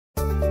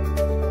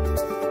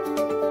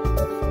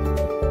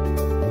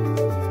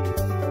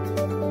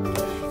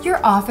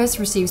Your office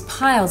receives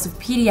piles of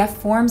PDF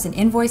forms and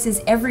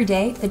invoices every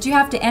day that you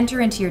have to enter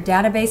into your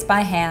database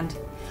by hand.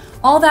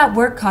 All that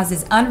work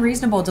causes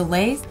unreasonable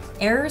delays,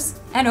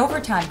 errors, and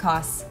overtime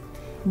costs.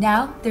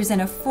 Now, there's an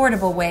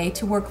affordable way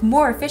to work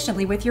more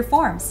efficiently with your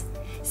forms.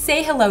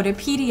 Say hello to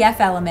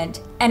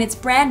PDFelement and its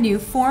brand new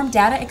form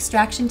data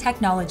extraction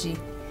technology.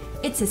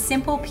 It's a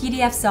simple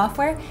PDF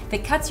software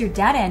that cuts your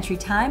data entry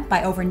time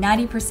by over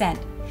 90%.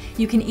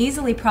 You can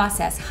easily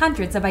process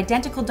hundreds of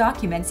identical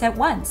documents at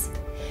once.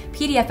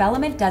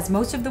 PDFelement does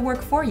most of the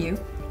work for you,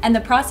 and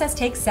the process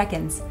takes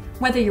seconds,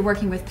 whether you're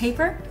working with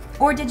paper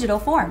or digital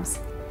forms.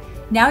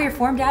 Now your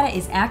form data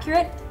is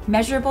accurate,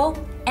 measurable,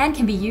 and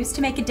can be used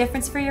to make a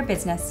difference for your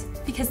business,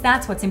 because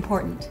that's what's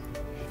important.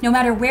 No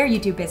matter where you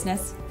do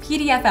business,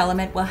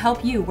 PDFelement will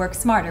help you work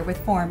smarter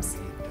with forms.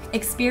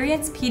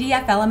 Experience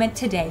PDFelement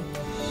today.